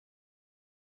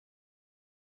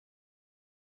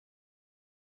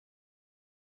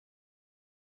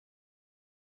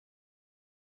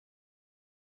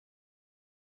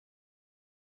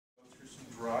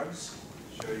drugs,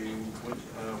 show you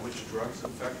which drugs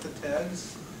affect the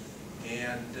TEGs,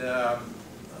 and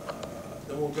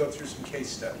then we'll go through some case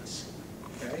studies,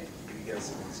 okay? Give you guys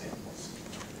some examples.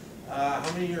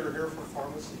 How many are here for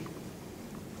pharmacy?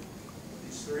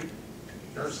 These three?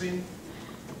 Nursing?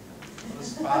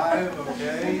 Those five,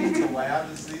 okay. The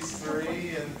lab is these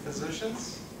three, and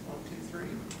physicians? 1, 2,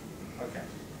 3. Okay,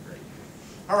 great.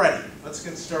 All righty, let's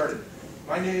get started.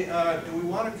 My name, do we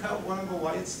want to cut one of the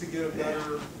lights to get a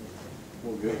better,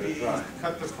 We'll give it a try.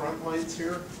 cut the front lights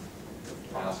here?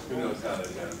 Who knows how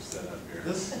they got them set up here?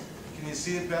 This, can you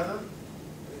see it better?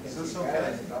 Is this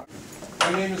okay?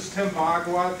 My name is Tim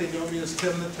Bhagwat. They know me as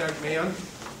Tim the Tech Man.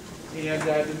 And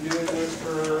I've been doing this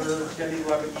for 10,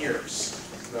 11 years.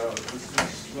 So this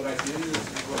is what I do. This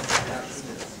is what my passion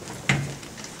is.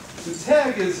 The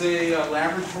TEG is a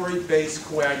laboratory-based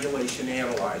coagulation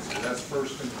analyzer. That's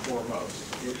first and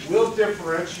foremost. It will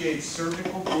differentiate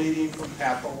surgical bleeding from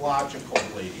pathological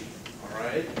bleeding. All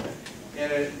right?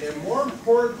 And more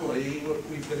importantly, what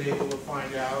we've been able to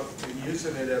find out in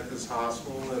using it at this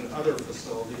hospital and other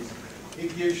facilities,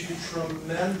 it gives you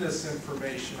tremendous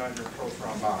information on your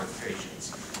prothrombotic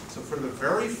patients. So for the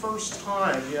very first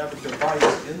time, you have a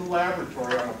device in the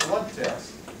laboratory on a blood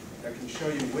test that can show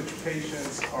you which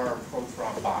patients are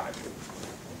prothrombotic,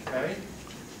 okay,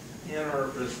 and are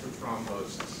at risk for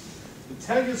thrombosis. The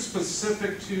TEG is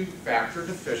specific to factor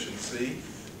deficiency.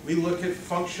 We look at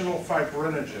functional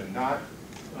fibrinogen, not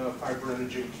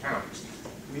fibrinogen count.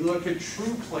 We look at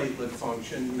true platelet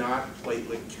function, not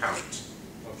platelet count,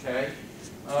 okay?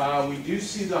 We do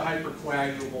see the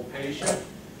hypercoagulable patient.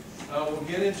 We'll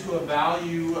get into a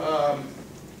value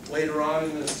later on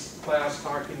in this class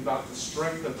talking about the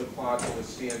strength of the clot to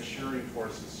withstand shearing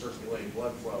forces, circulating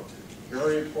blood flow.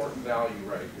 Very important value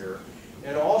right here.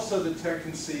 And also the TEG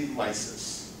can see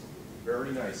lysis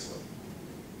very nicely.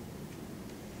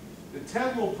 The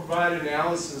TEG will provide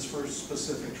analysis for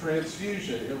specific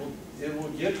transfusion. It will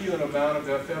give you an amount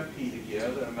of FFP to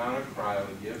give, an amount of cryo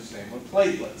to give, same with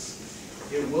platelets.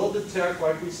 It will detect,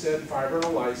 like we said,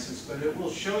 fibrinolysis, but it will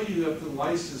show you if the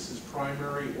lysis is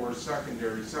primary or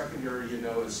secondary. Secondary, you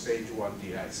know, is stage 1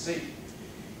 DIC.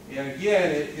 And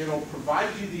again, it'll provide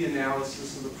you the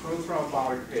analysis of the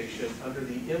prothrombotic patient under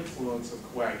the influence of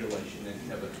coagulation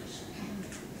inhibitors.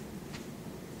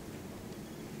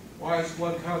 Why is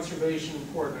blood conservation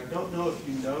important? I don't know if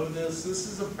you know this. This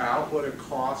is about what it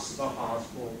costs the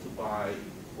hospital to buy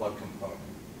blood component.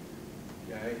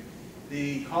 Okay?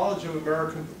 The College of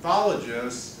American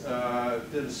Pathologists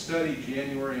did a study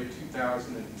January of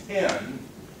 2010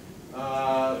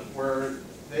 where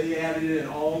they added in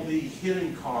all the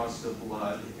hidden costs of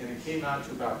blood, and it came out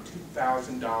to about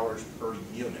 $2,000 per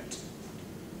unit,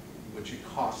 which it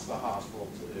costs the hospital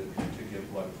to give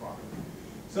blood product.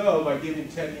 So by giving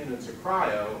 10 units of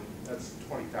cryo, that's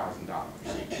 $20,000.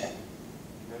 Okay?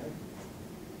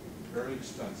 Very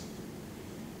expensive.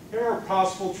 Here are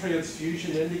possible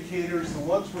transfusion indicators. The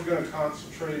ones we're going to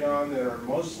concentrate on that are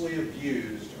mostly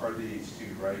abused are these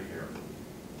two right here.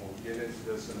 We'll get into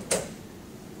this in a minute.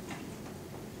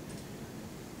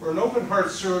 For an open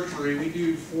heart surgery, we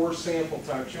do 4 sample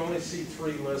types. You only see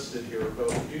 3 listed here, but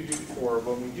we do 4 of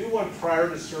them. We do one prior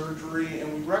to surgery,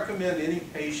 and we recommend any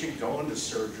patient going to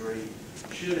surgery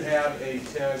should have a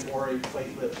TEG or a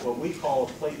platelet, what we call a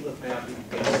platelet mapping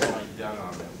baseline done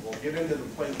on them. We'll get into the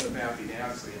platelet mapping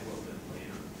assay a little bit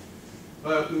later.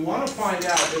 But we want to find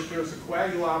out if there's a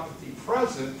coagulopathy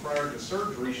present prior to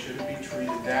surgery, should it be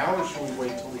treated now or should we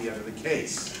wait till the end of the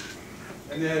case?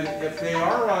 And then if they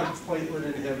are on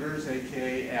platelet inhibitors,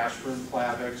 aka aspirin,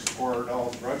 Plavix,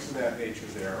 Toradol, drugs of that nature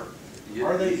there,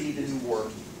 are they even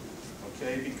working?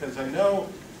 Okay, because I know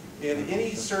in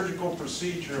any surgical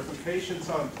procedure, if a patient's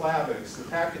on Plavix, the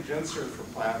package insert for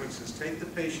Plavix is take the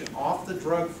patient off the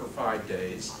drug for 5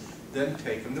 days, then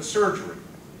take them to surgery.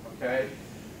 Okay?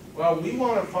 Well, we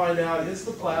want to find out, is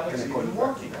the Plavix even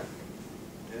working?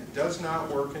 It does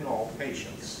not work in all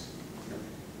patients.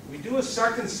 We do a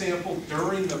second sample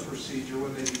during the procedure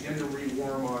when they begin to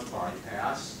rewarm on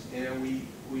bypass, and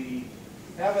we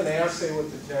have an assay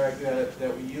with the TEG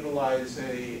that we utilize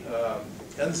a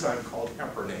enzyme called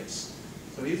heparinase.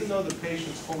 So even though the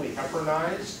patient's fully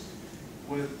heparinized,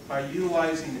 by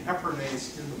utilizing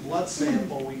heparinase in the blood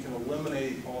sample, we can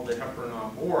eliminate all the heparin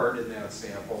on board in that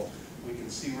sample. We can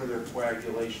see where their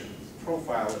coagulation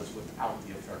profile is without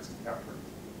the effects of heparin,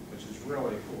 which is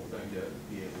really a cool thing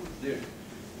to be able to do.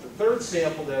 The third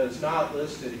sample that is not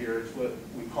listed here is what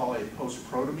we call a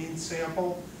post-protamine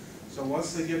sample. So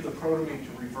once they give the protamine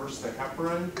to reverse the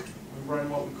heparin, we run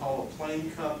what we call a plain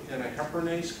cup and a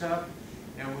heparinase cup.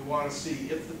 And we want to see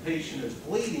if the patient is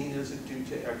bleeding, is it due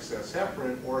to excess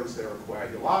heparin, or is there a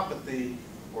coagulopathy,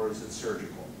 or is it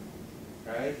surgical?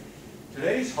 Okay?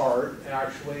 Today's heart,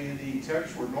 actually, the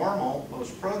TEGs were normal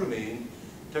post-protamine.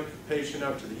 Took the patient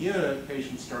up to the unit,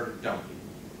 patient started dumping.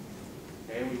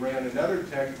 Okay, we ran another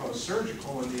TEG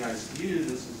post-surgical in the ICU.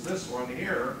 This is this one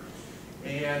here.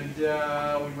 And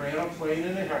we ran a plane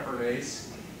and a heparinase.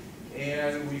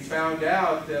 And we found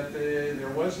out that there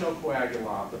was no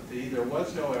coagulopathy, there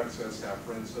was no excess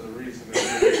heparin, so the reason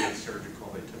they was surgical,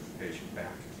 they took the patient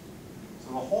back.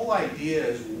 So the whole idea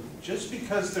is just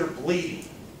because they're bleeding,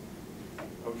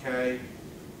 okay,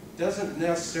 doesn't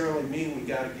necessarily mean we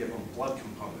got to give them blood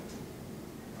component.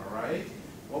 All right?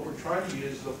 What we're trying to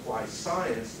use is apply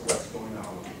science to what's going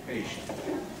on with the patient.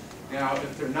 Now,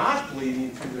 if they're not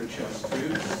bleeding through their chest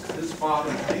tubes, this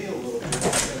bothers me a little bit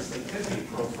because they could be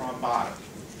prothrombotic.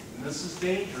 And this is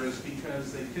dangerous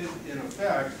because they could, in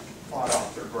effect, clot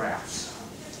off their grafts.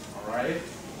 All right?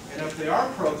 And if they are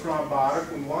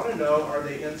prothrombotic, we want to know, are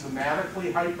they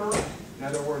enzymatically hyper? In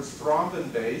other words,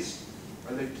 thrombin-based?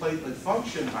 Are they platelet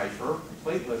function hyper,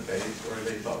 platelet-based, or are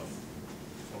they both?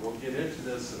 And we'll get into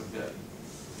this in a bit.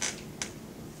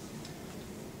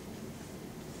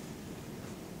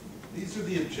 These are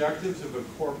the objectives of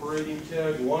incorporating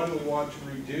TEG. One, we want to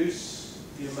reduce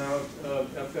the amount of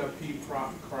FFP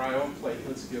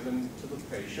cryoplatelets given to the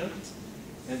patient.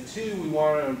 And two, we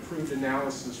want to improve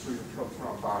analysis for your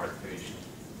prothrombotic patient.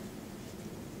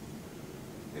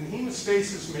 In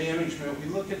hemostasis management, we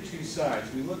look at two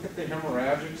sides. We look at the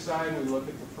hemorrhagic side and we look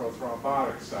at the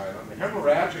prothrombotic side. On the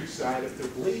hemorrhagic side, if they're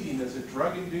bleeding, is it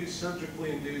drug-induced,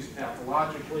 surgically induced,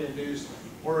 pathologically induced,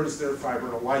 or is there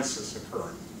fibrinolysis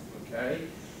occurring? Okay?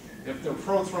 If they're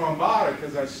prothrombotic,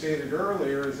 as I stated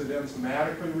earlier, is it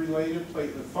enzymatically related,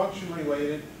 platelet function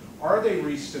related? Are they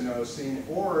restenosing,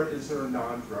 or is there a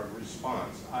non-drug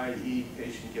response, i.e.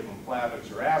 patient given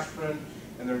Plavix or aspirin,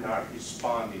 and they're not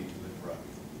responding to the drug?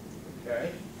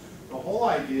 Okay? The whole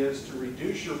idea is to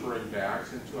reduce your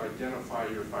bringbacks and to identify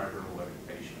your fibrinolytic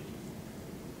patient.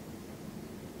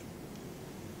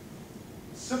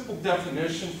 Simple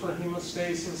definition for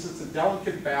hemostasis: it's a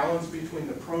delicate balance between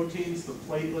the proteins, the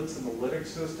platelets, and the lytic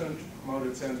system to promote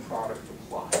its end product, the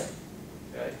clot.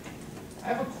 Okay? I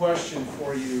have a question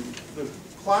for you. The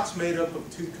clot's made up of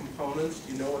two components.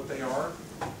 Do you know what they are?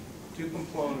 Two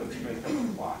components make up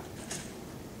a clot.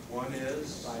 One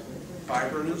is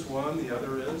fibrin is one, the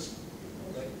other is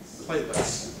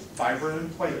platelets. Fibrin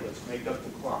and platelets make up the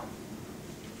clot.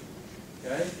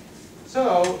 Okay?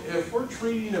 So, if we're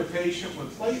treating a patient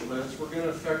with platelets, we're going to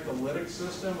affect the lytic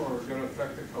system or we're going to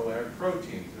affect the coag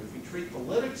proteins. If we treat the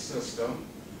lytic system,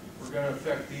 we're going to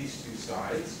affect these two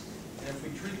sides. And if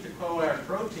we treat the coag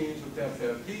proteins with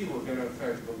FFP, we're going to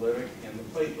affect the lytic and the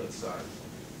platelet side.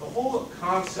 The whole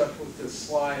concept with this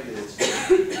slide is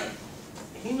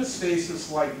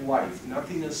hemostasis like life.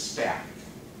 Nothing is static.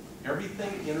 Everything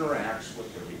interacts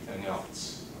with everything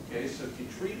else. Okay, so if you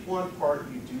treat one part,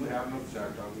 you do have an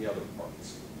effect on the other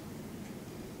parts.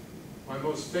 My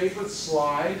most favorite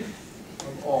slide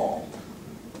of all.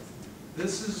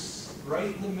 This is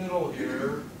right in the middle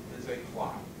here is a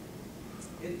clot.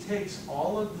 It takes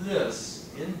all of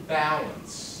this in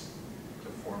balance to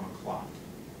form a clot.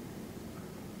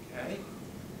 Okay?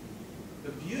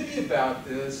 The beauty about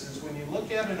this is when you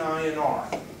look at an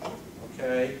INR,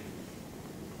 okay,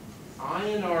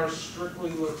 INR strictly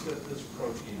looks at this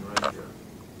protein right here.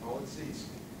 All it sees.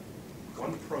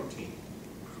 One protein.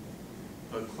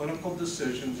 But clinical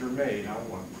decisions are made on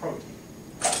one protein.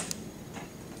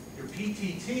 Your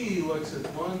PTT looks at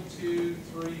 1, 2,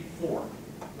 3, 4.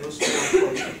 Those 4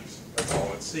 proteins. That's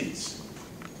all it sees.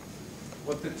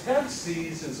 What the TEG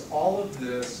sees is all of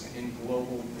this in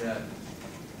global net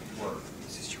work.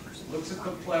 It looks at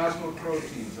the plasma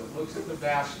proteins, it looks at the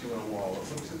vascular wall, it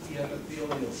looks at the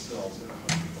endothelial cells, and it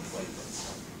looks at the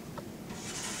platelets.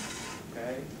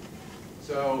 Okay?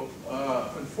 So,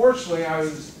 unfortunately, I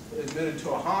was admitted to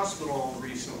a hospital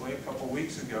recently, a couple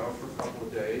weeks ago, for a couple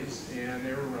of days, and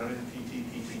they were running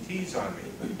PTTs on me.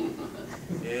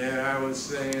 And I was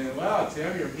saying, well,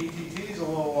 Tim, your PTT's a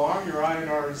little long, your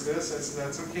INR is this. I said,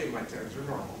 that's okay, my TEGs are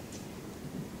normal.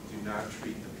 Do not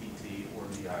treat the PT or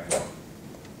the INR.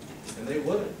 And they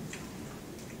wouldn't.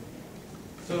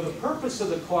 So the purpose of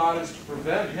the clot is to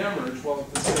prevent hemorrhage while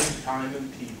at the same time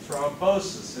impede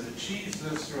thrombosis. It achieves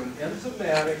this through an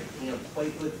enzymatic and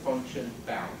platelet function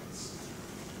balance.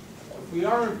 If we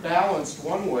are imbalanced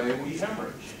one way, we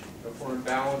hemorrhage. If we're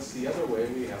imbalanced the other way,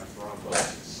 we have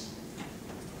thrombosis.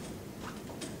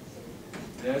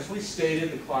 And as we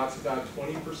stated, the clot's about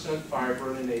 20%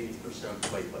 fibrin and 80%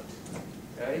 platelet.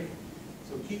 Okay?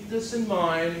 So keep this in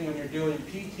mind when you're doing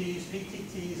PTs,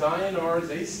 PTTs,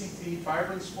 INRs, ACT,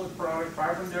 fibrin split product,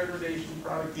 fibrin degradation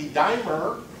product,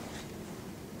 D-dimer.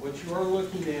 What you are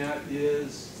looking at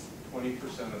is 20% of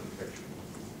the picture.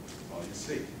 That's all you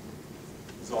see.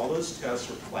 Because all those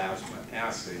tests are plasma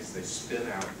assays. They spin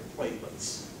out the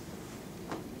platelets.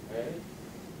 Okay?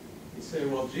 You say,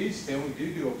 well, geez, Stan, we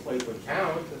do a platelet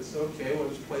count. It's okay. What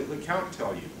does platelet count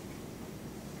tell you?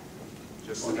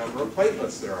 Just the number of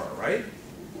platelets there are, right?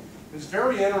 It was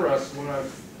very interesting when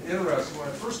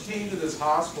I first came to this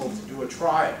hospital to do a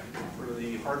trial for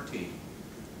the heart team.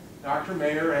 Dr.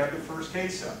 Mayer had the first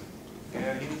case up,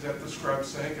 and he was at the scrub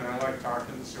sink, and I like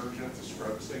talking to the surgeon at the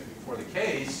scrub sink before the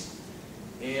case,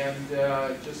 and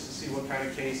just to see what kind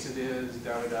of case it is,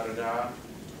 da-da-da-da-da.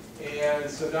 And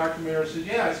so Dr. Mayer said,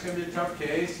 yeah, it's going to be a tough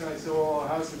case. And I said, well,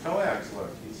 how's the coags look?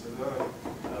 He said,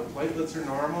 platelets are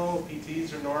normal,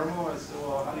 PTs are normal. I said,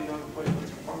 well, how do you know the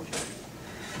platelets are functioning?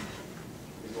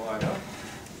 He said, well, I know.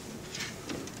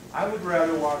 I would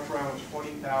rather walk around with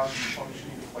 20,000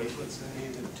 functioning platelets in me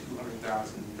than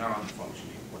 200,000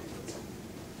 non-functioning platelets.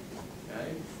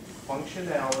 Okay?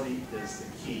 Functionality is the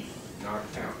key, not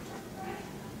count.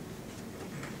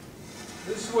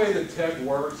 This is the way the TEG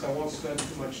works. I won't spend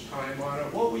too much time on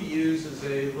it. What we use is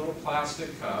a little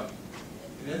plastic cup.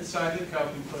 And inside the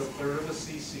cup, we put a third of a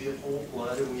cc of whole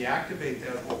blood, and we activate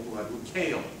that whole blood with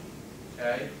kale.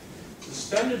 Okay?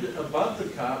 Suspended above the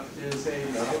cup is a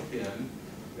metal pin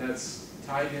that's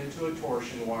tied into a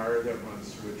torsion wire that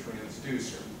runs through a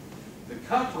transducer. The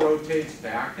cup rotates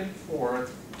back and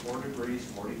forth 4 degrees,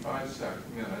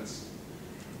 45 minutes.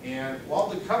 And while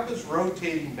the cup is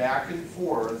rotating back and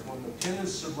forth, when the pin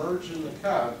is submerged in the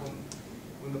cup,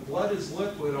 when the blood is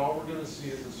liquid, all we're going to see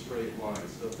is a straight line.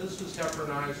 So if this was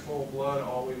heparinized whole blood,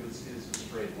 all we would see is a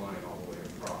straight line all the way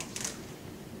across.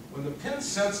 When the pin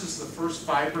senses the first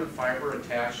fibrin fiber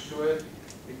attached to it,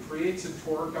 it creates a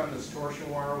torque on this torsion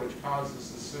wire, which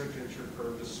causes the signature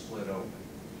curve to split open.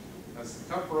 As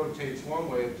the cup rotates one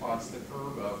way, it plots the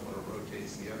curve up. When it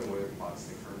rotates the other way, it plots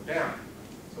the curve down.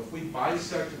 So if we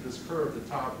bisected this curve, the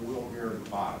top will mirror the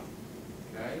bottom.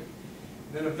 Okay?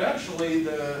 And then eventually,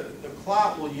 the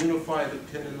clot will unify the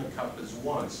pin and the cup as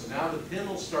one. So now the pin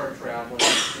will start traveling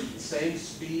at the same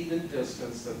speed and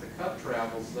distance that the cup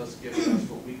travels, thus giving us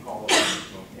what we call a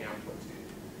functional amplitude.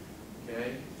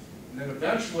 Okay? And then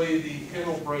eventually, the pin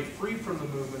will break free from the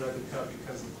movement of the cup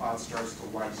because the clot starts to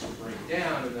lyse or break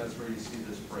down, and that's where you see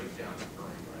this breakdown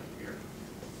occurring right here.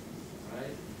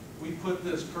 Right? We put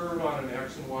this curve on an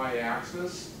X and Y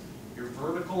axis. Your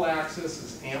vertical axis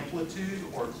is amplitude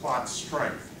or clot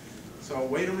strength. So a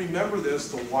way to remember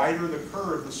this, the wider the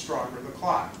curve, the stronger the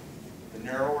clot. The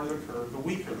narrower the curve, the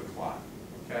weaker the clot.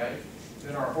 Okay?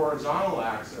 Then our horizontal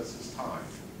axis is time.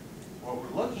 What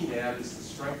we're looking at is the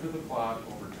strength of the clot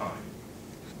over time.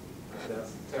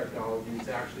 That's the technology. It's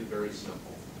actually very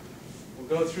simple. We'll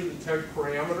go through the TEG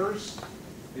parameters.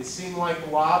 They seem like a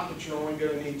lot, but you're only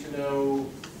going to need to know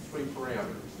 3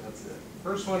 parameters. That's it.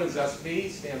 First one is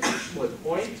SP, stands for split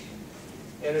point.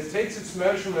 And it takes its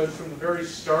measurement from the very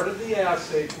start of the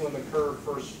assay to when the curve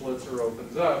first splits or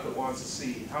opens up. It wants to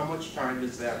see how much time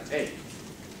does that take.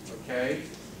 Okay?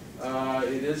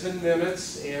 It is in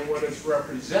minutes, and what it's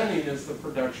representing is the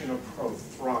production of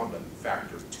prothrombin,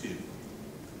 factor 2.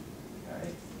 Okay?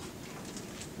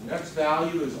 The next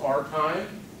value is R time.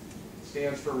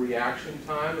 Stands for reaction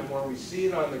time, and where we see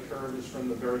it on the curve is from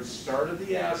the very start of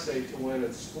the assay to when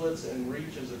it splits and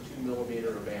reaches a 2 millimeter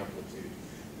of amplitude.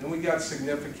 Then we got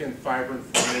significant fibrin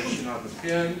formation on the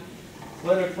pin.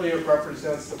 Clinically, it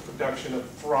represents the production of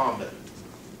thrombin.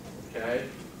 Okay?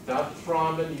 Without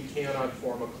thrombin, you cannot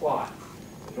form a clot.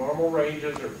 The normal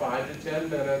ranges are 5 to 10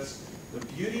 minutes. The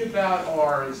beauty about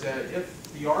R is that if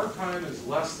the R time is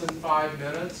less than 5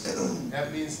 minutes,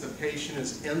 that means the patient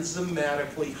is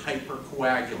enzymatically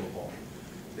hypercoagulable.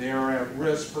 They are at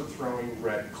risk for throwing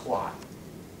red clot.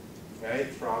 Okay,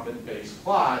 thrombin-based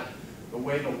clot. The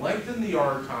way to lengthen the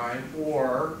R time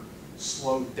or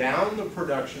slow down the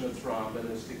production of thrombin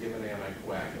is to give an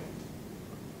anticoagulant.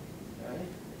 Okay?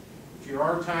 If your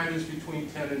R time is between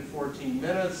 10 and 14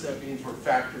 minutes, that means we're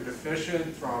factor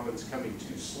deficient, thrombin's coming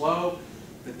too slow.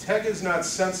 The TEG is not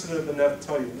sensitive enough to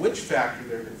tell you which factor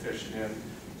they're deficient in,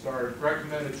 so our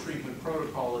recommended treatment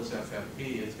protocol is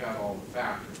FFP. It's got all the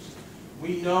factors.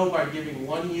 We know by giving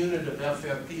 1 unit of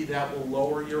FFP that will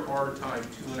lower your R time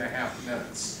 2.5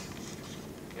 minutes.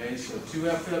 Okay, so 2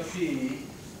 FFP,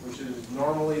 which is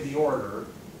normally the order,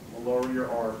 will lower your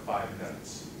R 5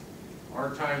 minutes.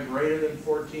 R time greater than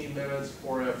 14 minutes,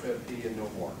 4 FFP and no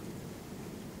more.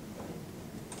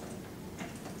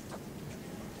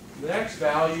 The next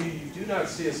value, you do not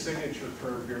see a signature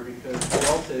curve here because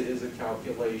delta is a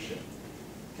calculation.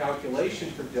 Calculation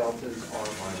for delta is R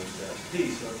minus SP.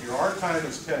 So if your R time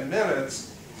is 10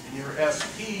 minutes and your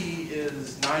SP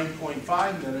is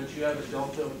 9.5 minutes, you have a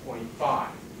delta of 0.5.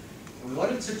 And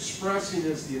what it's expressing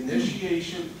is the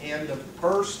initiation and the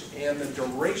burst and the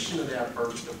duration of that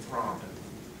burst of thrombin.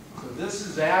 So this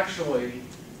is actually,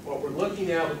 what we're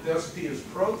looking at with SP is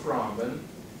prothrombin,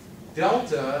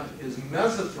 delta is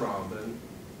mesothrombin,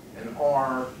 and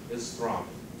R is thrombin.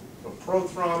 So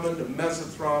prothrombin to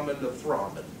mesothrombin to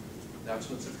thrombin. That's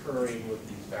what's occurring with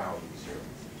these values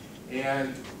here.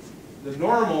 And the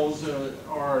normals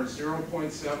are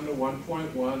 0.7 to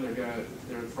 1.1.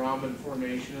 Their thrombin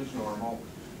formation is normal.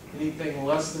 Anything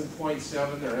less than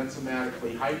 0.7, they're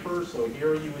enzymatically hyper. So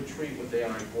here you would treat with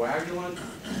anticoagulant.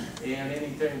 And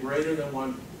anything greater than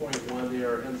 1.1, they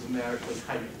are enzymatically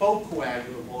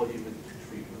hypocoagulable. You would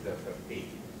treat with FFP.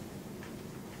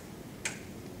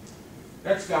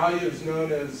 Next value is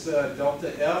known as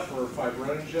delta F, or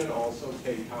fibrinogen, also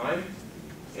K time.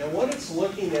 And what it's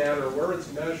looking at, or where it's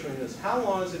measuring, is how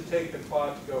long does it take the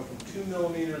clot to go from 2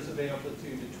 millimeters of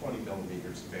amplitude to 20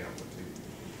 millimeters of amplitude.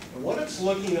 And what it's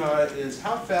looking at is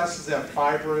how fast is that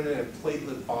fibrin and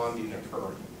platelet bonding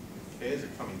occurring. Okay, is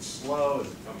it coming slow?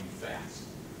 Is it coming fast?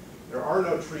 There are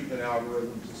no treatment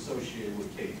algorithms associated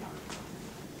with K time.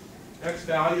 Next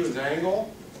value is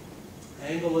angle.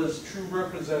 Angle is true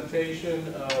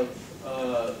representation of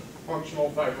functional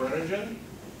fibrinogen,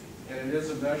 and it is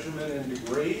a measurement in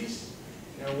degrees.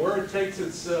 And where it takes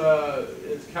its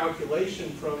calculation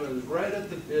from is right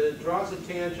at it draws a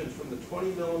tangent from the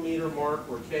 20 millimeter mark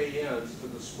where K ends to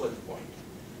the split point.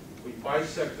 If we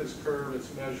bisect this curve,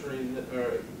 it's measuring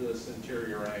this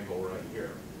interior angle right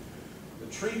here. The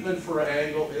treatment for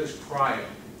angle is cryo.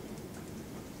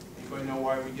 Anybody know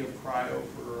why we give cryo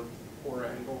for poor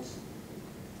angles?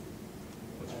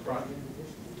 What's cryo?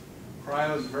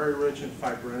 Cryo is very rich in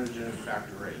fibrinogen and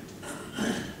factor 8.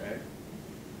 Okay?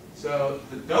 So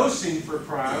the dosing for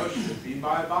cryo should be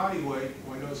by body weight,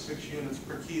 0.06 units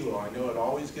per kilo. I know it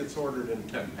always gets ordered in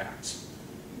 10 packs.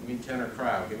 Give me 10 of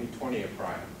cryo, give me 20 of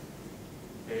cryo.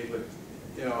 Okay, but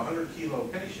you know, a 100 kilo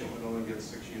patient would only get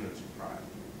 6 units of cryo.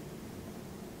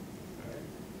 Okay.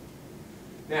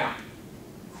 Now,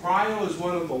 cryo is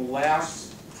one of the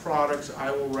last products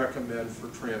I will recommend for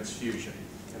transfusion.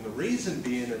 And the reason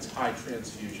being it's high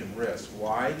transfusion risk.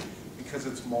 Why? Because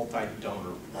it's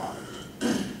multi-donor product.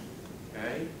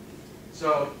 Okay?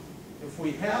 So if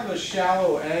we have a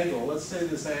shallow angle, let's say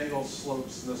this angle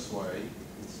slopes this way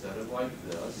instead of like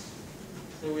this.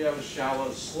 Say we have a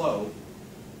shallow slope.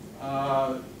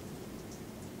 And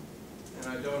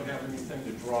I don't have anything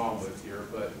to draw with here,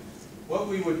 but what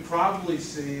we would probably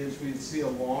see is we'd see a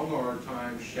long R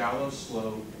time, shallow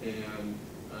slope, and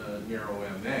narrow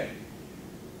MA.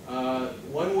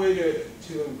 One way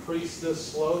to increase this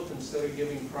slope instead of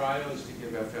giving cryo is to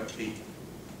give FFP.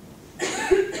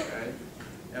 Okay?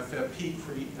 FFP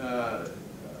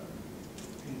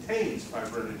contains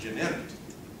fibrinogen in it.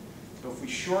 So if we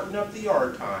shorten up the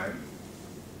R time,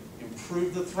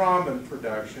 improve the thrombin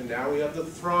production, now we have the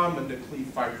thrombin to cleave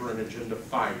fibrinogen to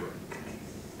fibrin.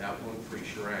 That will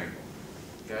increase your angle.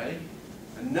 Okay?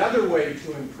 Another way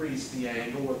to increase the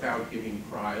angle without giving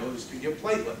cryo is to give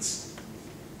platelets.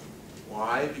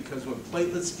 Why? Because when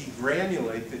platelets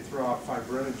degranulate, they throw off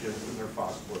fibrinogen from their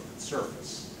phospholipid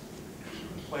surface.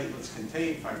 And platelets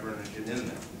contain fibrinogen in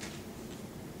them.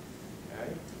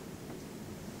 Okay?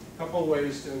 A couple of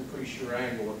ways to increase your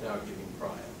angle without giving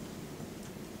cryo.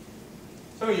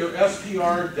 So your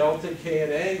SPR, delta, K,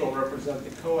 and angle represent the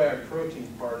coag protein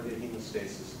part of the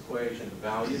hemostasis equation. The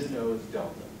value to know is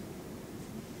delta.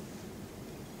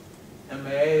 MA,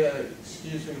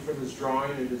 excuse me for this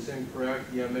drawing, it is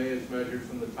incorrect. The MA is measured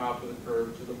from the top of the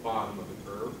curve to the bottom of the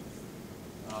curve.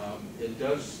 It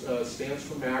does stands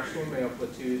for maximum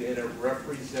amplitude, and it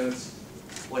represents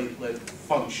platelet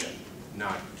function,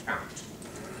 not count.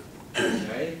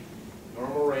 Okay?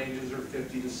 Normal ranges are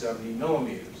 50 to 70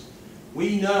 millimeters.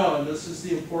 We know, and this is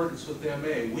the importance with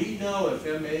MA, we know if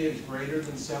MA is greater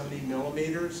than 70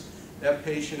 millimeters, that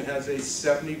patient has a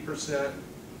 70%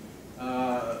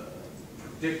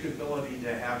 predictability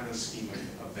to have an ischemic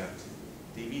event.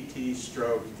 DVT,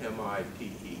 stroke, MI,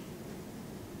 PE.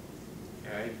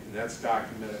 Okay? And that's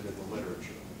documented in the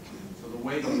literature. So the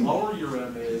way to lower your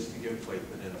MA is to give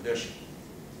platelet inhibition.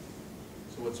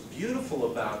 So what's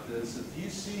beautiful about this, if you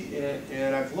see,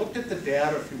 and I've looked at the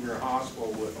data from your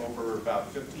hospital with over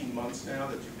about 15 months now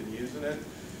that you've been using it,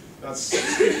 about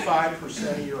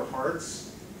 65% of your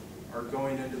hearts are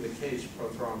going into the case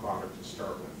prothrombotic to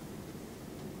start with.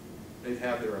 They've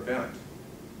had their event.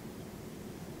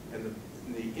 And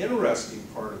the interesting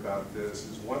part about this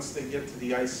is once they get to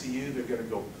the ICU, they're going to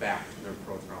go back to their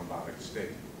prothrombotic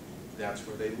state. That's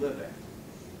where they live at.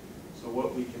 So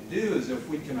what we can do is if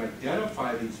we can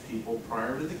identify these people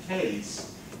prior to the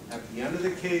case, at the end of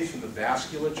the case when the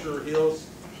vasculature heals,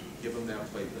 give them that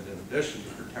platelet inhibition to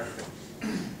protect them.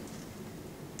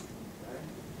 Okay.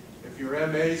 If your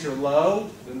MAs are low,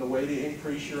 then the way to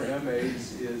increase your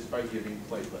MAs is by giving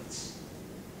platelets.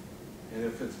 And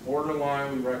if it's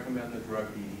borderline, we recommend the drug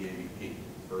DDAVP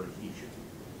for adhesion.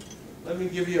 Let me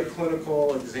give you a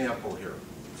clinical example here.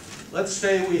 Let's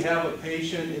say we have a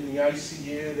patient in the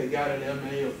ICU, they got an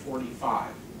MA of 45,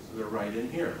 so they're right in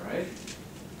here, right?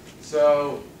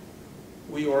 So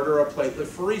we order a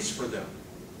plateletpheresis for them,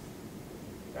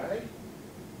 okay?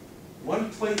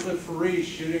 One plateletpheresis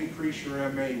should increase your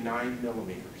MA 9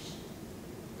 millimeters.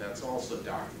 That's also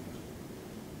documented.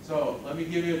 So let me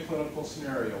give you a clinical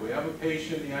scenario. We have a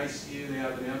patient in the ICU, they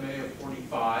have an MA of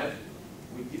 45,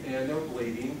 and they're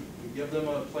bleeding. We give them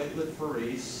a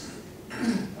plateletpheresis.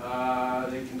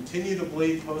 They continue to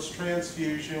bleed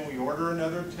post-transfusion. We order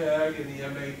another TEG, and the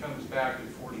MA comes back at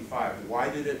 45. Why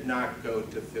did it not go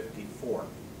to 54?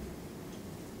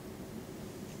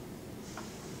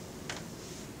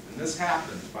 And this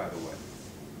happens, by the way.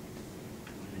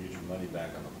 You get your money back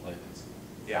on the platelets.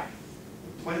 Yeah.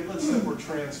 The platelets that were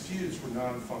transfused were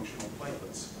non-functional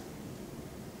platelets.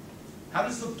 How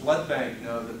does the blood bank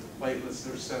know that the platelets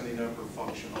they're sending up are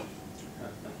functional?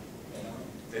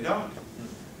 They don't.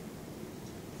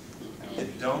 They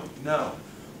don't know.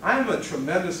 I am a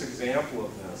tremendous example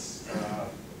of this.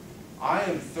 I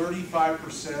am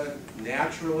 35%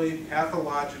 naturally,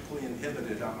 pathologically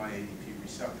inhibited on my ADP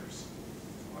receptors,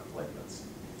 my platelets.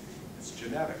 It's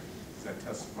genetic. As I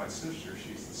tested my sister,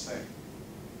 she's the same.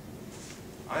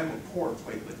 I'm a poor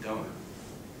platelet donor.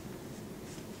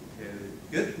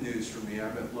 Good news for me,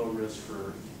 I'm at low risk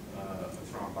for a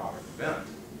thrombotic event.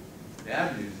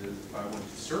 Bad news is if I went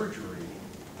to surgery,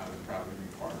 I would probably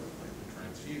require a platelet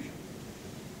transfusion.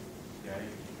 Okay?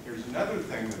 Here's another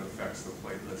thing that affects the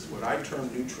platelets. What I term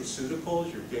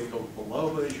nutraceuticals, your ginkgo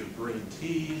bilobas, your green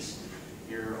teas,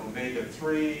 your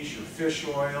omega-3s, your fish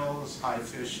oils, high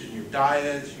fish in your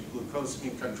diets, your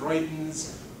glucosamine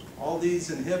chondroitins, all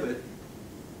these inhibit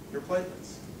your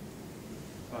platelets.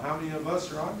 So how many of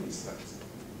us are on these things?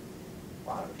 A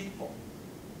lot of people.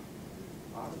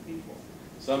 A lot of people.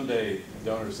 Someday,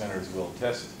 donor centers will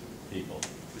test people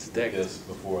With like TEG. this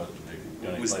before they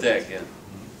donate With platelets. TEG,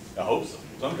 yeah. I hope so.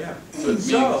 Someday. Yeah. So it means,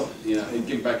 So- it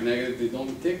came back negative, they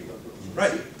don't take that.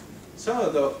 Right.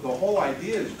 So the whole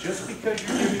idea is just because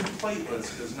you're giving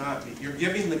platelets does not mean, you're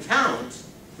giving the count,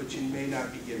 but you may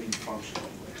not be giving functional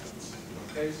platelets.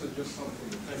 Okay, so just something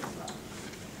to think about.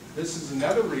 This is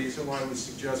another reason why we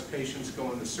suggest patients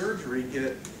go into surgery,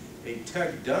 get a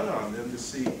TEG done on them to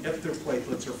see if their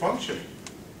platelets are functioning,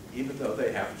 even though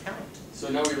they have count. So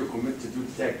now we recommend to do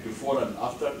TEG before and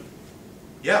after?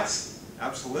 Yes,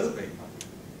 absolutely.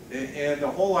 And the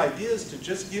whole idea is to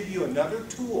just give you another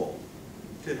tool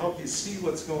to help you see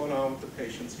what's going on with the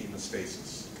patient's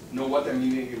hemostasis. No, what I'm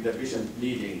meaning if the patient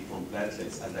bleeding from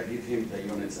platelets and I give him the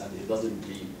units and he doesn't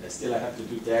bleed, still I have to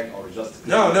do TEG or just...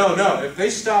 No. If they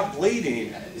stop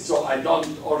bleeding, So I don't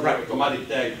order Right. automatic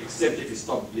TEG except if he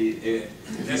stop bleeding,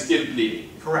 if he's still bleeding.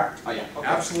 correct. Oh yeah, okay.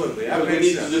 Absolutely, that Because we makes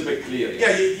need to sense. little bit clear.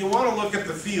 Yeah, you want to look at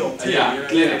the field too. Yeah, you know?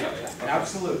 clinical, yeah. Okay.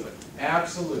 Absolutely,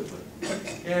 absolutely.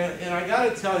 And I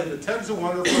got to tell you, the TEG's a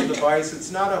wonderful device.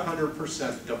 It's not a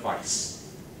 100%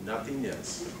 device. Nothing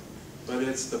is. But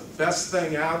it's the best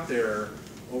thing out there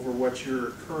over what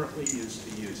you're currently used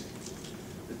to using.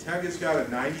 The TEG has got a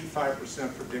 95%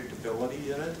 predictability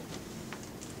in it,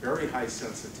 very high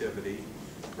sensitivity,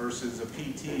 versus a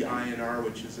PT INR,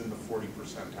 which is in the 40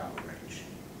 percentile range.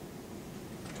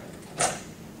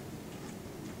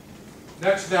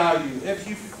 Next value, if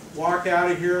you walk out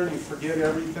of here and you forget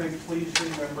everything, please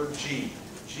remember G.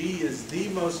 G is the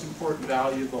most important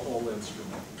value of the whole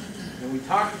instrument. And we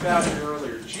talked about it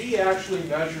earlier. G actually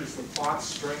measures the clot's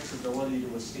strength's ability to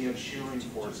withstand shearing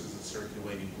forces in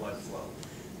circulating blood flow.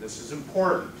 This is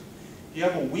important. If you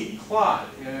have a weak clot,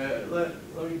 let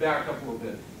me back up a little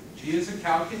bit. G is a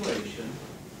calculation.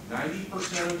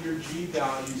 90% of your G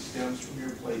value stems from your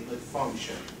platelet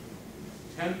function.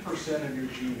 10% of your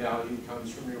G value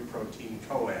comes from your protein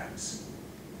coax.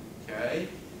 Okay?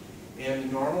 And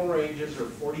the normal ranges are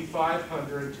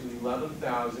 4,500 to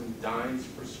 11,000 dynes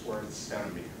per square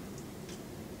centimeter.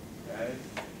 Okay?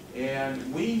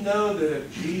 And we know that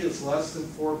if G is less than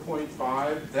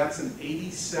 4.5, that's an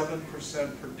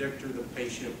 87% predictor the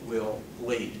patient will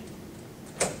bleed.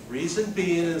 Reason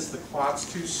being is the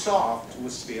clot's too soft to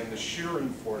withstand the shearing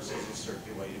forces of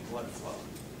circulating blood flow.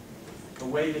 The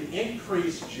way to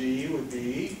increase G would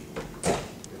be a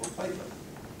platelet.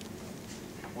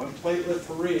 One platelet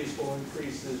per ease will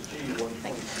increase this G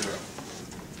 1.0.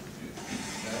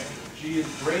 Okay. G is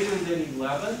greater than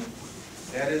 11.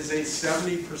 That is a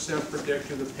 70%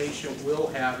 predictor the patient will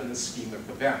have an ischemic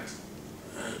event.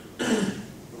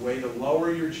 The way to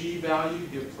lower your G value,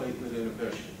 give platelet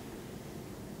inhibition.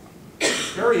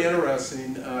 It's very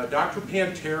interesting. Dr.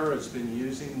 Pantera has been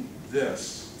using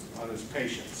this on his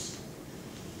patients.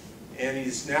 And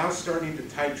he's now starting to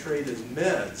titrate his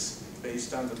meds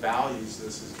based on the values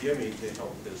this is giving to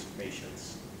help his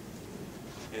patients.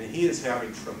 And he is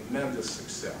having tremendous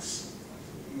success.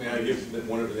 May I give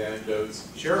one of the anecdotes?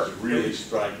 Sure. It's really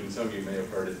striking. Some of you may have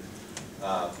heard it.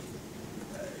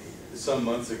 Some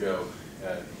months ago,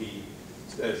 he,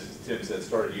 as Tim said,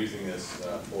 started using this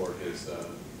for his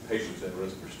patients at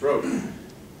risk for stroke.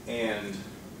 And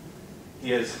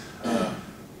he has a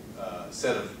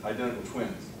set of identical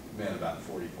twins, men about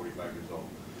 40, 45 years old,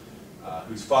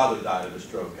 whose father died of a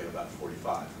stroke at about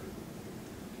 45.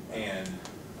 And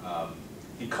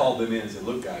he called them in and said,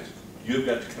 look guys, you've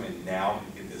got to come in now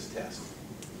and get this test.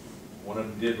 One of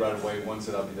them did right away, one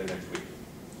said I'll be there next week.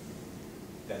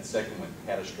 That second one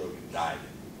had a stroke and died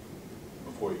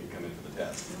before he could come in for the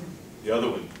test. The other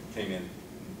one came in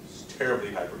terribly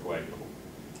hypercoagulable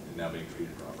and now being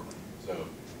treated properly. So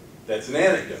that's an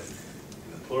anecdote.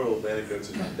 And the plural of anecdotes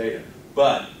is not data.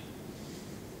 But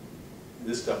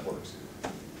this stuff works.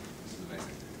 This is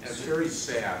amazing. It's very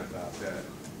sad about that.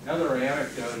 Another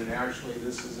anecdote, and actually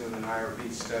this is in an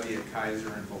IRB study at Kaiser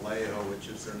in Vallejo, which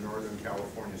is their Northern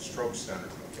California Stroke Center,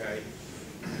 okay?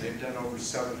 And they've done over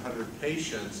 700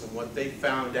 patients, and what they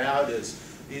found out is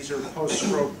these are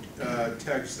post-stroke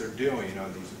TEGs they're doing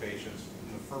on these patients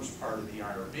in the first part of the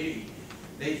IRB.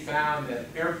 They found that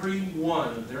every one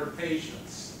of their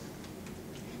patients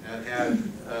that had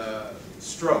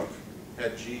stroke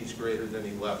had G's greater than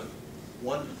 11.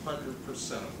 100% of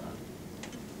them.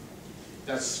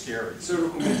 That's scary. So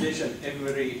recommendation,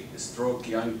 every stroke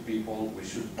young people, we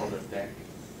should order TEG.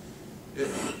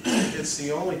 It's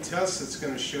the only test that's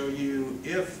going to show you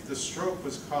if the stroke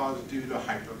was caused due to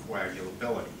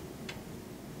hypercoagulability.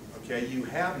 Okay, you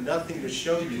have nothing to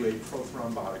show you a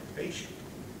prothrombotic patient.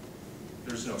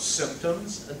 There's no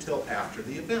symptoms until after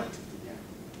the event. Yeah.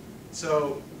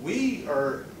 So we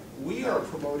are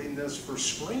promoting this for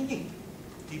screening.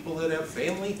 People that have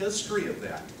family history of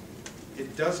that.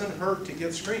 It doesn't hurt to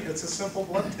get screened. It's a simple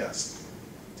blood test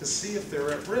to see if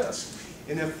they're at risk.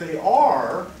 And if they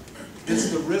are,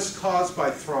 is the risk caused by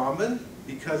thrombin?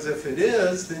 Because if it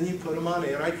is, then you put them on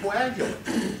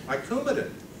anticoagulant, like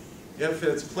Coumadin. If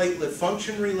it's platelet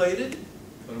function related,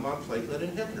 put them on platelet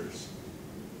inhibitors.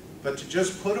 But to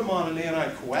just put them on an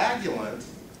anticoagulant,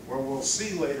 where we'll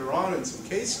see later on in some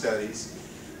case studies,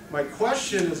 my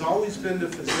question has always been to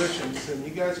physicians, and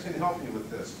you guys can help me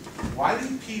with this. Why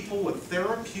do people with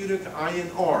therapeutic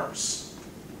INRs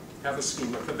have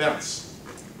ischemic events?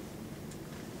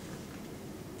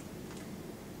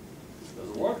 Does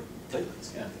it work?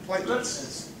 Platelets, yeah.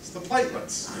 Platelets. It's the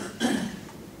platelets.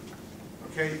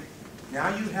 Okay,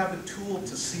 now you have a tool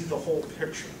to see the whole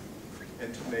picture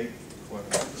and to make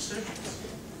clinical decisions.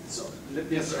 So,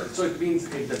 yes, sir. So it means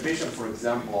if the patient, for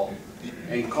example,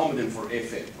 Coumadin for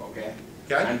AFib, okay?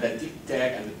 Okay. And the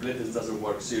TEG and the platelets doesn't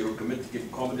work, so you recommend to give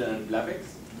Coumadin and Plavix?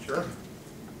 Sure.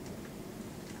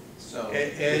 So,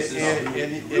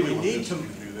 And you need to.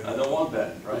 I don't want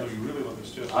that, right? you really want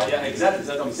this test? Yeah, exactly,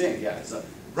 that's what I'm saying, yeah. So,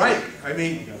 Right. I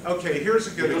mean, okay, here's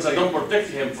a good because I example. don't protect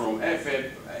him from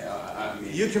AFib, I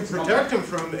mean. You can protect him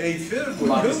from AFib with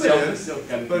But Coumadin, still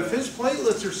can, but if his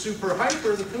platelets are super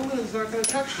hyper, the Coumadin's not going to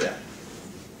touch that.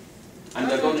 and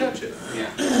not I gonna don't touch it.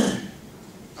 Yeah. So-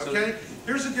 Okay?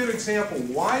 Here's a good example.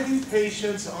 Why do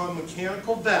patients on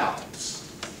mechanical valves,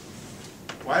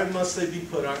 why must they be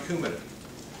put on Coumadin?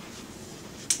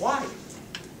 Why?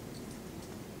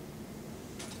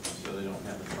 So they don't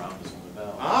have the thrombus on the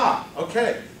valve. Ah,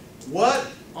 okay. What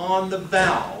on the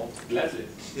valve Gladly.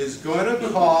 is going to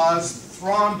cause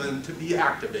thrombin to be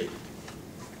activated?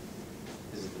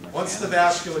 Is it the Once the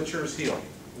mechanical? vasculature is healed,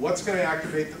 what's going to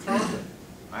activate the thrombin?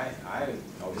 I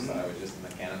always thought it was just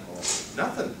mechanical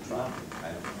Nothing. trauma.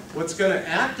 I don't know. What's going to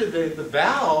activate the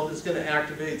valve is going to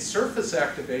activate surface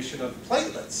activation of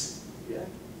platelets. Yeah.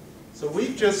 So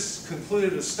we've just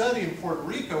concluded a study in Puerto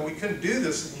Rico. We couldn't do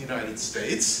this in the United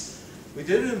States. We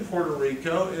did it in Puerto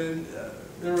Rico, and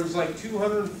there was like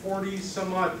 240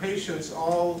 some odd patients,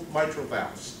 all mitral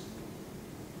valves.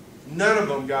 None of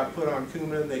them got put on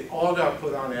Coumadin. They all got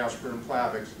put on aspirin and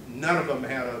Plavix. None of them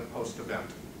had a post-event.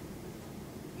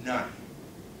 None.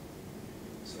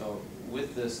 So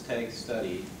with this TEG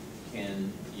study,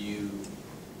 can you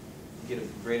get a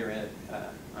greater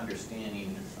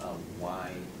understanding of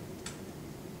why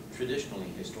traditionally,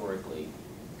 historically,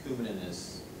 Coumadin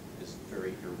is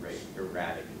very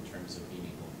erratic in terms of being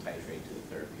able to titrate to the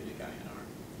therapeutic INR?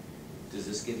 Does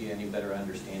this give you any better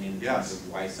understanding in terms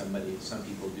of why some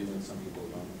people do and some people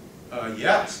don't?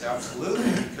 Yes,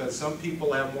 absolutely, because some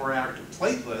people have more active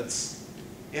platelets,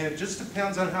 and it just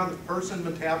depends on how the person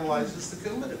metabolizes the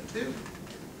Coumadin too.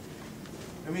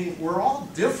 I mean, we're all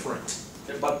different.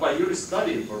 But by your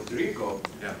study in Puerto Rico,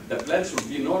 Yeah. the blood should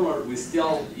be normal. We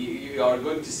still, you are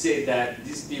going to say that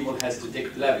these people has to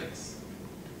take Plavix,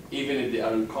 even if they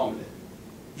are incompetent.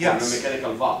 Yes. On a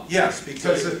mechanical valve. Yes,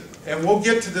 because, and we'll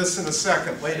get to this in a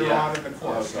second, later Yeah. on in the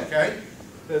course, Okay. okay?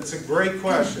 It's a great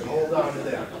question, hold on to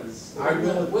that.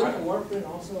 Wouldn't warfarin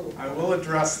also? I will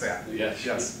address that. Yes.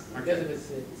 Yes. Because of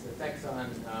its effects on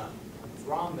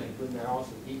thrombin, wouldn't that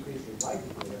also decrease your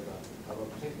likelihood of a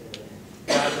particular event?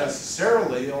 Not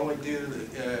necessarily, only due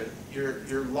to,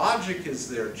 your logic is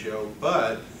there, Joe,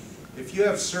 but if you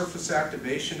have surface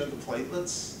activation of the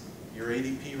platelets, your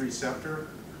ADP receptor,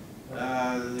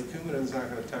 the Coumadin's not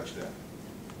going to touch that.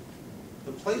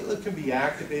 The platelet can be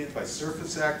activated by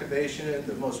surface activation.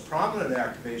 The most prominent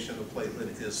activation of the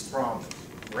platelet is thrombin,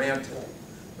 rantin.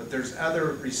 But there's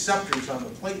other receptors on the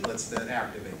platelets that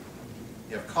activate.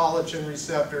 You have collagen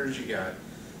receptors, you got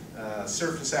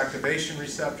surface activation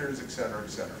receptors, et cetera, et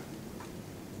cetera.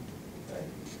 Okay.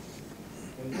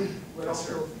 And would Yes,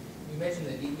 sir. also, you mentioned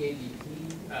the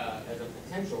DADP as a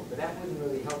potential, but that wouldn't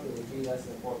really help it would be less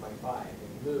than 4.5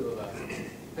 in lieu of a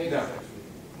platelet No.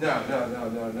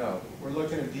 substitute. No. We're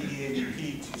looking at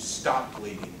DDADP to stop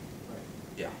bleeding. Right.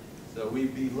 Yeah. So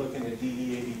we'd be looking at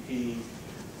DDADP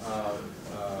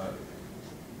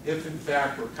if in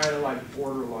fact we're kind of like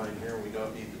borderline here, we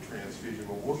don't need the transfusion,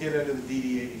 but we'll get into the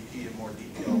DDADP in more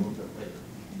detail a little bit later.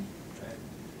 Okay.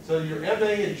 So your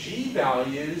MA and G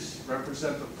values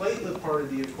represent the platelet part of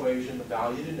the equation. The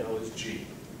value to know is G,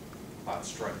 clot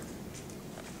strength.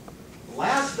 The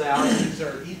last values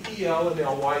are EPL and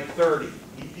LY30.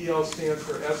 EPL stands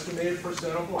for estimated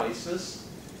percent of lysis,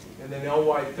 and then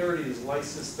LY30 is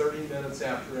lysis 30 minutes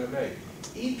after MA.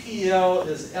 EPL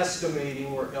is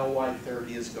estimating where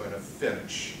LY30 is going to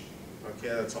finish. Okay,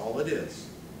 that's all it is.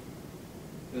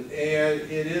 And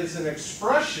it is an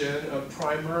expression of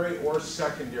primary or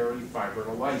secondary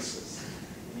fibrinolysis.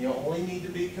 And you only need to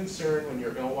be concerned when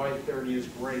your LY30 is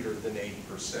greater than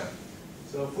 80%.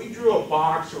 So if we drew a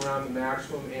box around the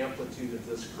maximum amplitude of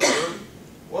this curve,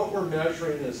 what we're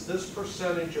measuring is this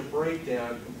percentage of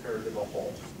breakdown compared to the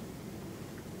whole.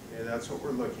 Okay, that's what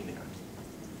we're looking at.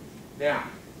 Now,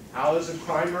 how is it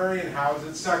primary and how is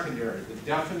it secondary? The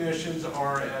definitions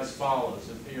are as follows.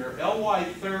 If your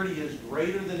LY30 is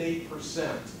greater than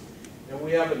 8%, and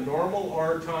we have a normal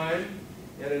R time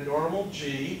and a normal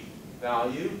G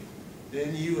value,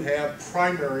 then you have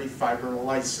primary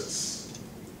fibrinolysis.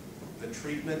 The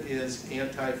treatment is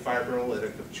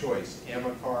antifibrinolytic of choice,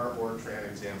 Amicar or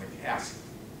tranexamic acid.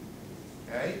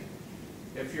 Okay?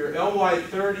 If your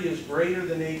LY30 is greater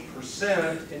than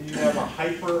 8% and you have a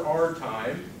hyper R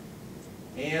time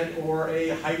and or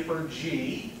a hyper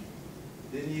G,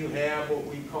 then you have what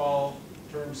we call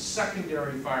termed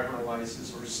secondary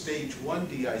fibrinolysis or stage 1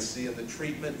 DIC, and the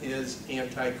treatment is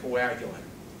anticoagulant,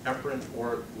 heparin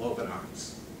or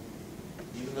Lovenox.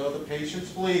 Even though the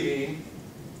patient's bleeding,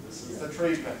 this is the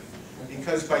treatment.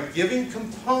 Because by giving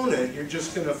component, you're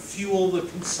just going to fuel the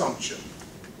consumption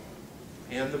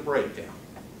and the breakdown.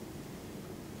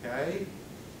 Okay?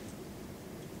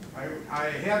 I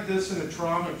had this in a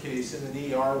trauma case in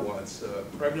an ER once. A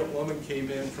pregnant woman came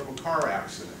in from a car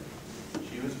accident.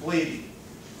 She was bleeding.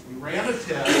 We ran a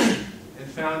test and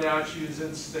found out she was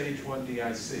in stage 1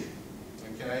 DIC.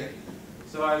 Okay?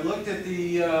 So I looked at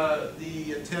the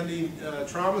attending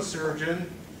trauma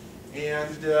surgeon,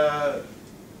 and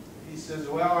he says,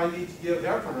 well, I need to give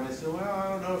heparin. I said, well, I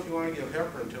don't know if you want to give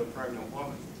heparin to a pregnant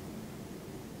woman.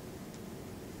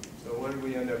 So what did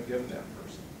we end up giving that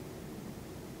person?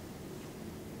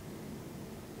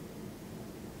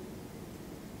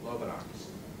 Lovenox.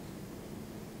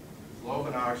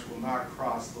 Lovenox will not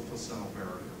cross the placental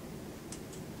barrier.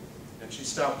 And she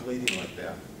stopped bleeding like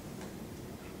that.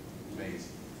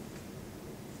 Amazing.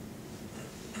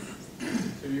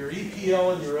 So your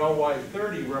EPL and your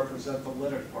LY30 represent the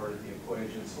lytic part of the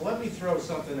equation. So let me throw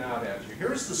something out at you.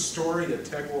 Here's the story that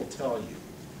TEG will tell you.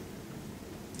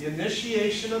 The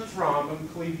initiation of thrombin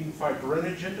cleaving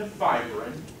fibrinogen to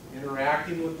fibrin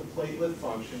interacting with the platelet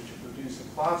function to produce a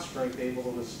clot strength able to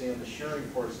withstand the shearing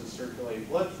forces, circulating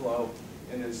blood flow,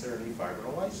 and is there any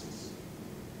fibrinolysis?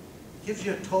 Gives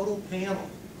you a total panel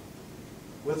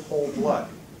with whole blood.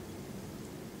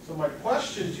 So my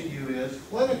question to you is,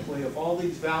 clinically, if all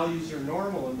these values are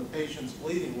normal and the patient's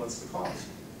bleeding, what's the cause?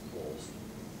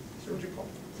 Surgical.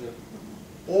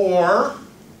 Or,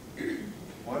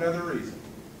 one other reason,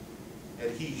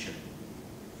 adhesion.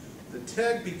 The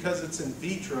TEG, because it's in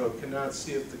vitro, cannot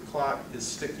see if the clot is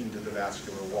sticking to the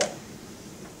vascular wall.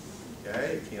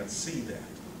 Okay, it can't see that.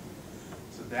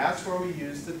 So that's where we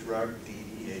use the drug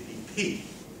DDAVP.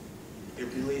 It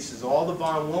releases all the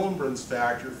von Willebrand's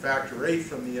factor 8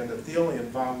 from the endothelium.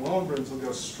 Von Willebrand's will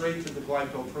go straight to the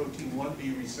glycoprotein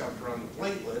 1B receptor on the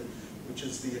platelet, which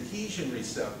is the adhesion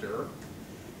receptor,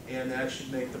 and that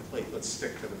should make the platelets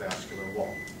stick to the vascular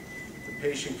wall. If the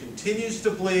patient continues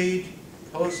to bleed,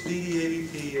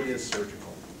 post-DDAVP, it is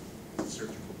surgical. It's a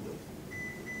surgical bleed.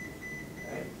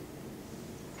 Okay.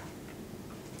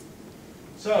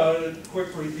 So,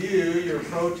 quick review, your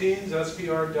proteins,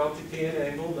 SPR, delta K, and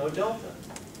angle, no delta.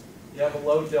 You have a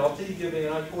low delta, you give an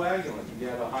anticoagulant. You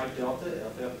have a high delta,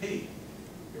 FFP.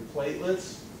 Your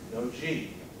platelets, no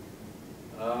G.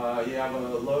 You have a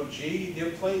low G, you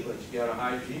give platelets. You got a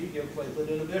high G, you give platelet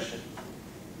inhibition.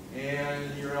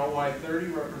 And your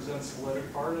LY30 represents the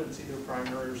lytic part, and it's either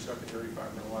primary or secondary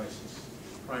fibrinolysis.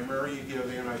 Primary, you give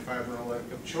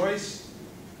antifibrinolytic of choice.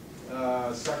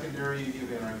 Secondary, you give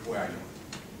anticoagulant.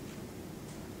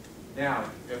 Now,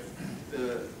 if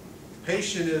the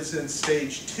patient is in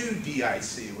stage 2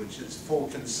 DIC, which is full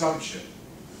consumption,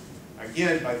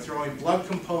 again, by throwing blood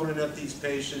component at these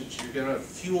patients, you're going to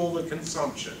fuel the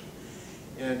consumption.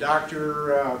 And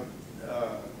Dr.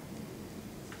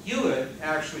 Hewitt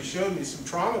actually showed me some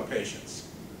trauma patients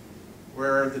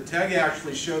where the TEG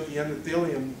actually showed the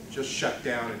endothelium just shut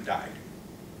down and died.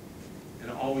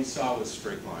 And all we saw was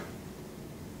straight line.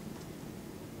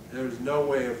 There was no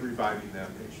way of reviving that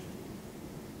patient.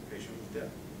 The patient was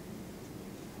dead.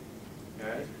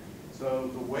 Okay? So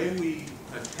the way we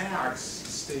attack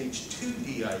stage 2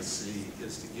 DIC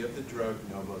is to give the drug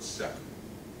Novo-7.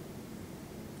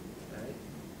 Okay?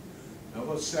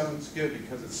 Novo-7 is good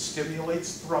because it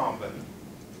stimulates thrombin,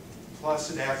 plus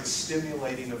it has a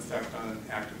stimulating effect on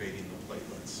activating the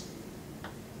platelets.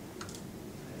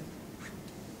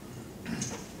 Okay?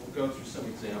 We'll go through some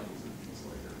examples of these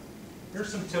later. Here's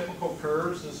some typical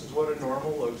curves. This is what a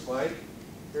normal looks like.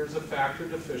 Here's a factor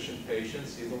deficient patient,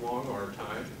 see the long R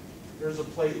time. Here's a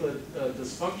platelet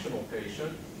dysfunctional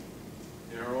patient,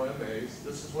 narrow MAs.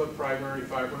 This is what primary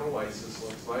fibrinolysis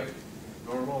looks like.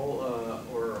 Normal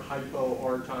or hypo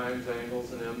R times,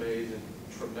 angles, and MAs, and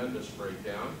tremendous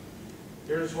breakdown.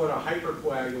 Here's what a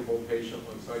hypercoagulable patient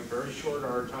looks like. Very short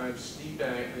R times, steep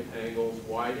angles,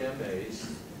 wide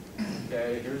MAs.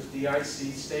 Okay, here's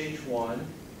DIC stage 1.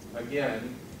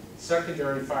 Again,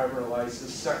 secondary fibrinolysis,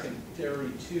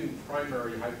 secondary to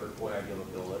primary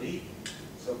hypercoagulability.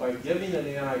 So by giving an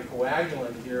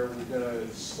anticoagulant here, we're going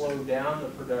to slow down the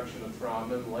production of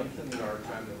thrombin, lengthen the R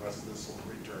time, the rest of this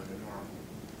will return to normal.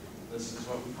 This is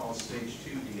what we call stage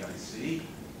 2 DIC.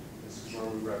 This is where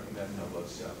we recommend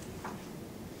Novo-7.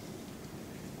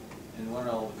 And what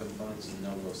are all the components in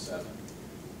Novo-7?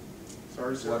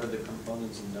 Sorry, sir? What are the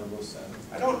components in Novo-7?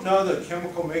 I don't know the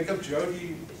chemical makeup. Joe, do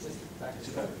you? It's just It's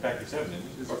about factor 7, isn't it?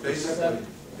 It's basically,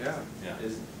 yeah. Yeah,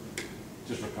 Is,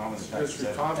 just recombinant It's factor just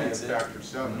 7. recombinant Is it? factor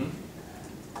 7. Mhm.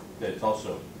 That it's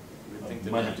also you'd think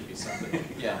there'd money. have to be something,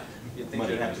 yeah, you'd think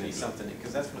Money there'd have to be comes into it. something,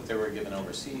 because that's what they were given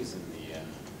overseas in the,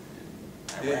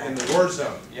 In the war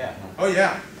zone. Yeah, Oh,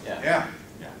 yeah. yeah, Yeah.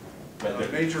 Yeah. But there,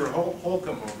 Major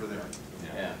Holcomb over there.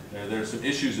 yeah. there's some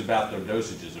issues about their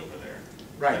dosages over there.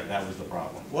 Right. That was the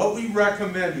problem. What we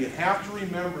recommend, you have to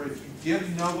remember, if you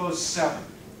give Novo-7,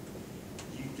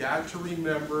 you got to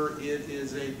remember it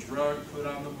is a drug put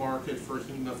on the market for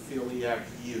hemophiliac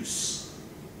use.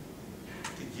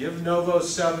 To give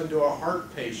Novo-7 to a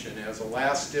heart patient as a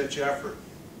last-ditch effort,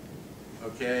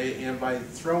 okay, and by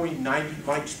throwing 90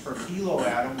 mics per kilo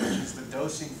at them, which is the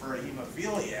dosing for a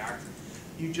hemophiliac,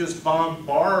 you just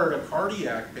bombard a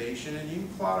cardiac patient and you can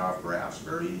clot off grafts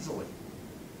very easily.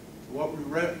 So what we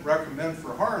recommend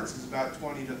for hearts is about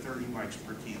 20 to 30 mics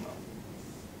per kilo.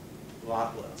 A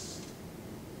lot less.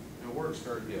 And it works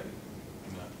very good.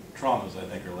 And the traumas, I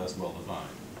think, are less well defined.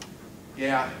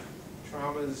 Yeah,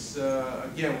 traumas,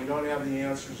 again, we don't have the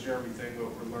answers to everything, but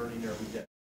we're learning every day.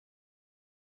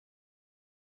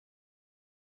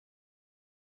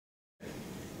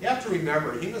 You have to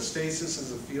remember, hemostasis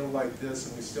is a field like this,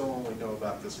 and we still only know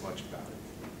about this much about it.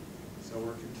 So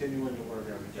we're continuing to learn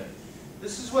every day.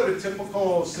 This is what a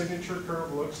typical signature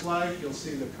curve looks like. You'll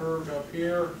see the curve up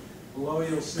here. Below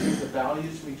you'll see the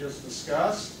values we just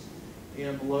discussed.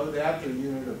 And below that, the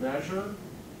unit of measure,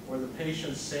 where the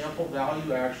patient's sample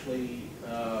value actually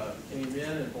came in,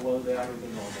 and below that are the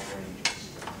normal ranges.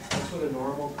 That's what a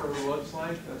normal curve looks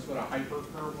like. That's what a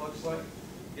hypercurve looks like.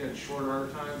 Again, short R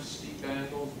times, steep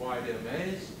angles, wide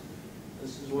MAs.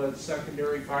 This is what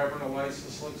secondary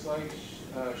fibrinolysis looks like.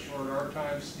 Short R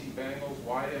times, steep angles,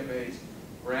 wide MAs,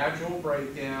 gradual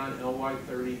breakdown,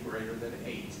 LY30 greater than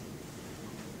 8.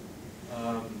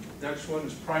 Next one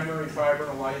is primary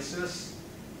fibrinolysis.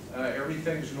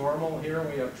 Everything's normal here.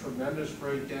 We have tremendous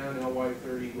breakdown,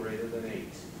 LY30 greater than 8.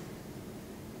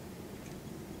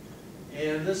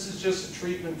 And this is just a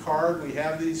treatment card. We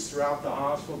have these throughout the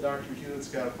hospital. Dr. Hewitt's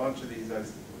got a bunch of these.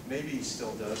 Maybe he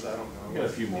still does, I don't know. Got a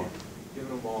few more. Giving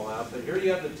them all out. But here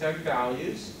you have the TEG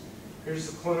values.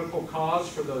 Here's the clinical cause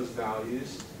for those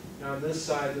values. Now on this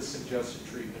side, the suggested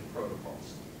treatment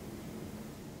protocols.